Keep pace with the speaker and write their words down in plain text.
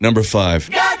Number 5.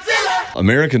 Godzilla!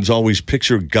 Americans always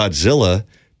picture Godzilla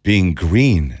being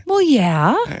green. Well,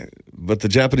 yeah. But the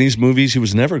Japanese movies, he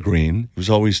was never green. He was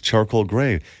always charcoal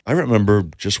gray. I remember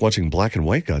just watching black and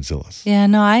white Godzillas. Yeah,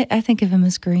 no, I think of him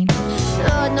as green.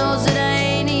 Lord knows it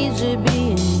ain't easy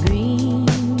being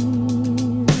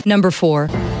green. Number 4.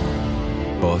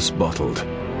 Boss Bottled.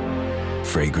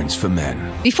 Fragrance for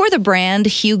men. Before the brand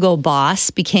Hugo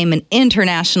Boss became an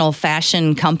international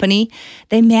fashion company,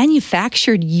 they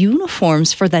manufactured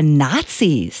uniforms for the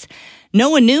Nazis. No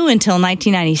one knew until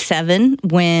 1997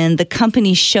 when the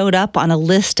company showed up on a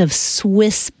list of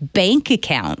Swiss bank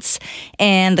accounts,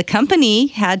 and the company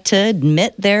had to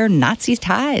admit their Nazi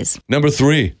ties. Number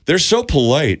 3, they're so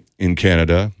polite in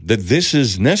Canada that this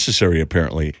is necessary,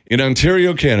 apparently. In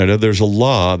Ontario, Canada, there's a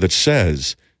law that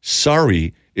says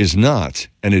sorry is not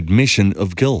an admission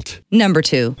of guilt. Number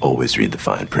 2. Always read the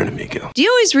fine print, amigo. Do you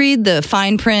always read the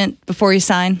fine print before you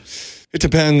sign? It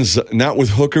depends, not with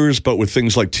hookers, but with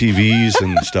things like TVs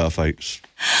and stuff.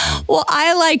 Well,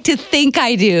 I like to think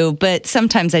I do, but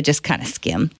sometimes I just kind of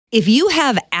skim. If you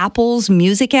have Apple's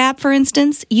music app, for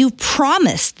instance, you've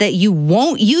promised that you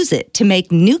won't use it to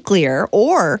make nuclear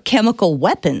or chemical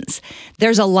weapons.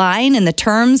 There's a line in the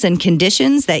terms and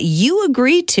conditions that you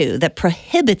agreed to that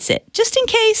prohibits it, just in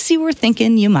case you were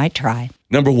thinking you might try.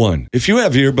 Number 1, if you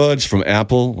have earbuds from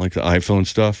Apple, like the iPhone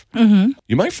stuff,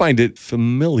 you might find it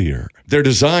familiar. Their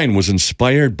design was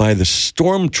inspired by the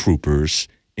stormtroopers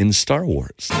in Star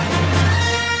Wars.